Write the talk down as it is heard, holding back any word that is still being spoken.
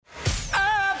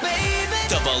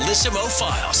Bellissimo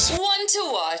Files. One to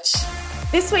watch.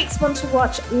 This week's One to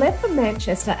Watch left for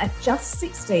Manchester at just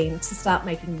 16 to start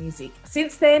making music.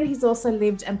 Since then, he's also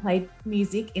lived and played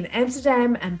music in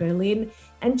Amsterdam and Berlin.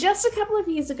 And just a couple of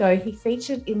years ago, he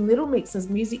featured in Little Mix's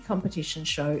music competition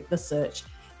show, The Search.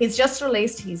 He's just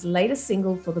released his latest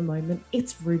single for the moment.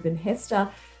 It's Reuben Hester.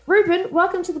 Reuben,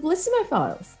 welcome to the Bellissimo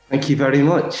Files. Thank you very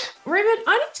much. Reuben,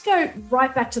 I need to go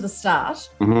right back to the start.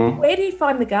 Mm-hmm. Where do you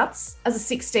find the guts as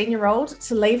a 16-year-old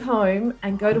to leave home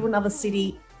and go to another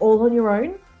city all on your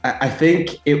own? I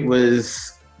think it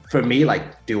was, for me,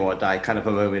 like do or die kind of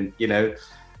a moment, you know.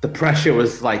 The pressure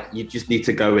was like, you just need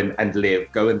to go and live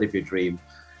your dream.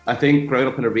 I think growing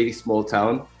up in a really small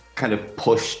town kind of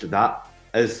pushed that.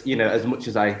 As you know, as much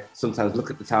as I sometimes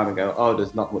look at the town and go, oh,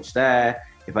 there's not much there.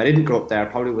 If I didn't grow up there, I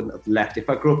probably wouldn't have left. If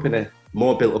I grew up in a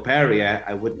more built up area,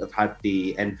 I wouldn't have had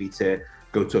the envy to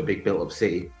go to a big built up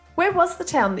city. Where was the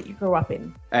town that you grew up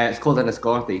in? It's called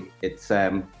Enniscorthy. It's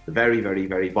the very, very,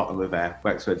 very bottom of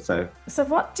Wexford. So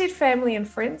what did family and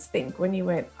friends think when you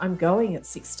went, I'm going at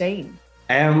 16?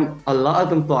 A lot of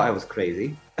them thought I was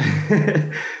crazy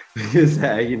because,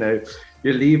 you know,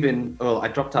 you're leaving. Well, I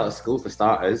dropped out of school for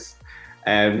starters.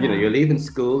 You know, you're leaving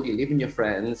school, you're leaving your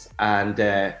friends, and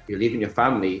you're leaving your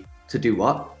family to do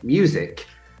what? Music.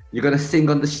 You're going to sing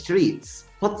on the streets.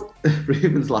 What?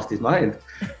 Reuben's lost his mind.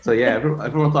 So yeah,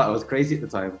 everyone thought I was crazy at the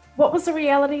time. What was the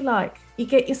reality like? You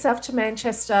get yourself to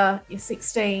Manchester, you're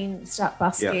 16, you start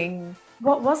busking. Yeah.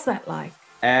 What was that like?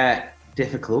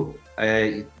 Difficult,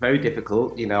 very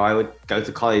difficult. You know, I would go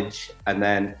to college and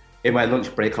then in my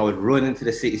lunch break, I would run into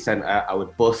the city centre. I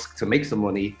would busk to make some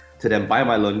money to then buy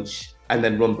my lunch and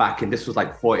then run back. And this was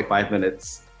like 45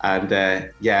 minutes. And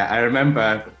yeah, I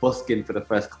remember busking for the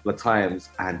first couple of times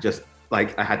and just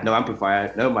like I had no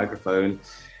amplifier, no microphone.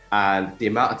 And the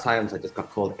amount of times I just got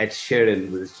called Ed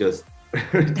Sheeran was just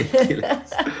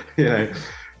ridiculous. You know.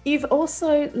 You've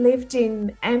also lived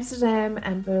in Amsterdam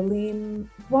and Berlin.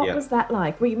 What was that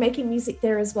like? Were you making music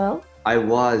there as well? I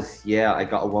was, yeah. I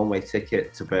got a one-way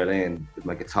ticket to Berlin with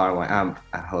my guitar and my amp.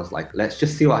 And I was like, let's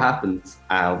just see what happens.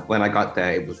 When I got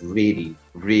there, it was really,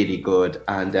 really good.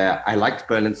 And I liked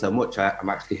Berlin so much, I'm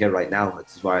actually here right now.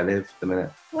 This is where I live at the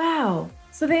minute. Wow.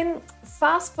 So then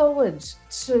fast forward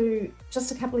to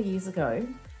just a couple of years ago,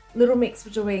 Little Mix were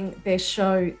doing their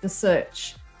show, The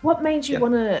Search. What made you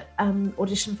want to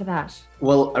audition for that?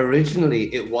 Well,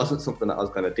 originally it wasn't something that I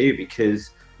was going to do because,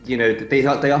 you know, they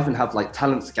often have like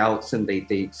talent scouts and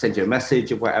they send you a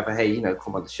message or whatever, hey, you know,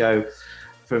 come on the show.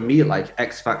 For me, like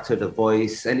X Factor, The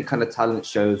Voice, any kind of talent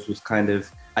shows was kind of,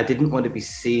 I didn't want to be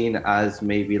seen as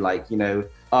maybe like, you know,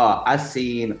 as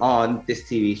seen on this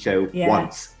TV show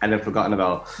once and then forgotten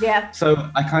about. Yeah. So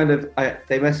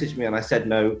they messaged me and I said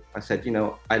no. I said, you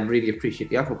know, I really appreciate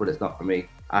the offer, but it's not for me.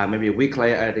 Maybe a week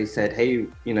later, they said, hey,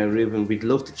 you know, Reuben, we'd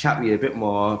love to chat with you a bit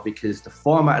more because the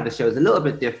format of the show is a little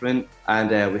bit different.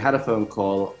 And we had a phone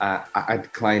call. I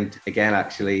declined again,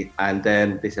 actually. And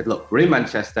then they said, look, we're in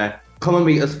Manchester. Come and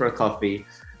meet us for a coffee.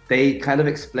 They kind of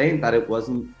explained that it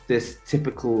wasn't this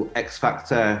typical X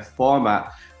Factor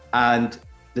format. And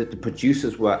the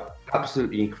producers were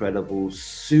absolutely incredible,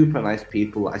 super nice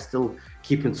people. I still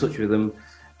keep in touch with them.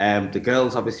 The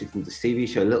girls, obviously, from the TV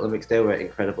show Little Mix, they were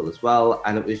incredible as well.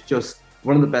 And it was just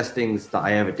one of the best things that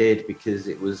I ever did because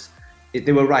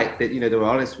they were right. That, you know, they were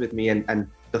honest with me and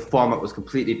the format was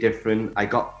completely different. I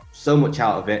got so much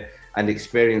out of it and the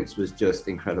experience was just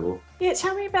incredible. Yeah,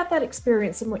 tell me about that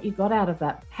experience and what you got out of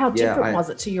that. How different was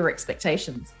it to your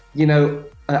expectations? You know,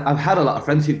 I've had a lot of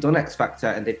friends who've done X Factor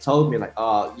and they've told me like,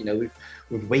 oh, you know,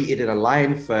 we've waited in a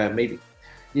line for maybe,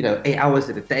 you know, 8 hours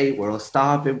in a day. We're all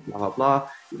starving, blah, blah, blah.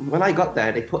 When I got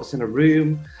there, they put us in a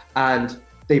room and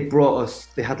they brought us,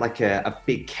 they had like a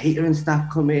big catering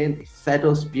staff come in. They fed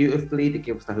us beautifully. They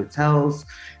gave us the hotels.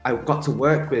 I got to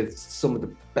work with some of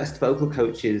the best vocal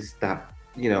coaches that,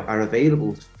 you know, are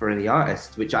available for any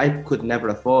artist, which I could never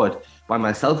afford by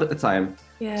myself at the time.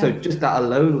 Yeah. So just that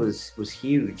alone was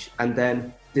huge. And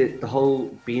then the whole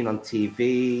being on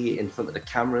TV in front of the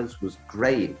cameras was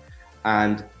great.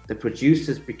 And the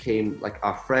producers became like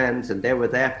our friends and they were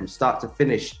there from start to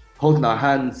finish, holding our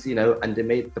hands, you know, and they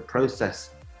made the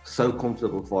process so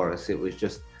comfortable for us. It was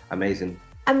just amazing.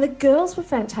 And the girls were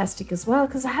fantastic as well,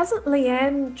 because hasn't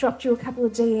Leanne dropped you a couple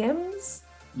of DMs?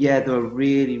 Yeah, they were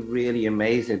really, really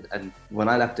amazing. And when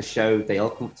I left the show, they all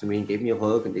come up to me and gave me a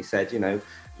hug and they said, you know,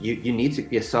 you need to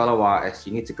be a solo artist.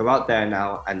 You need to go out there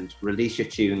now and release your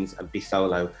tunes and be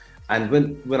solo. And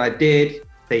when I did,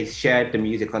 they shared the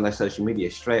music on their social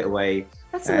media straight away.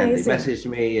 That's amazing. They messaged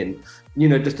me and, you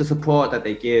know, just the support that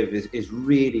they give is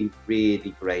really,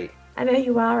 really great. And now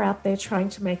you are out there trying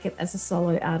to make it as a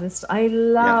solo artist. I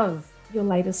love your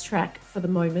latest track, For the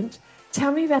Moment.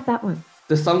 Tell me about that one.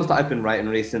 The songs that I've been writing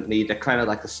recently, they're kind of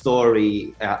like a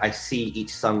story. I see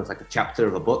each song as like a chapter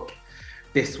of a book.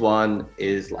 This one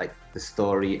is like the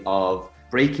story of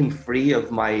breaking free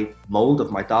of my mold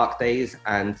of my dark days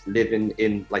and living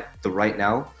in like the right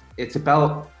now. It's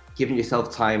about giving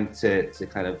yourself time to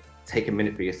kind of take a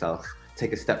minute for yourself,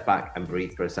 take a step back and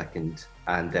breathe for a second,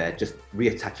 and just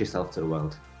reattach yourself to the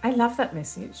world. I love that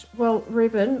message. Well,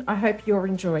 Reuben, I hope you're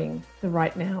enjoying the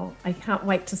right now. I can't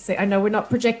wait to see. I know we're not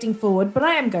projecting forward, but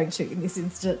I am going to in this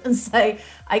instant and say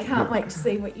I can't wait to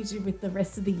see what you do with the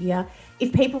rest of the year.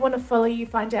 If people want to follow you,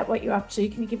 find out what you're up to,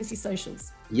 can you give us your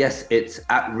socials? Yes, it's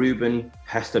at Reuben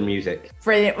Hester Music.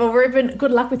 Brilliant. Well, Reuben,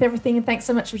 good luck with everything and thanks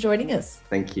so much for joining us.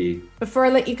 Thank you. Before I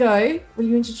let you go, will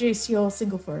you introduce your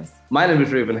single for us? My name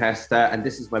is Reuben Hester, and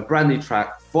this is my brand new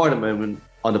track, For the Moment,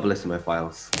 on the Bellissimo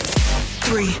Files.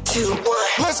 3, 2, 1,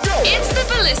 let's go! It's the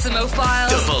Bellissimo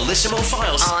Files. The Bellissimo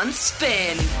Files on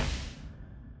Spin.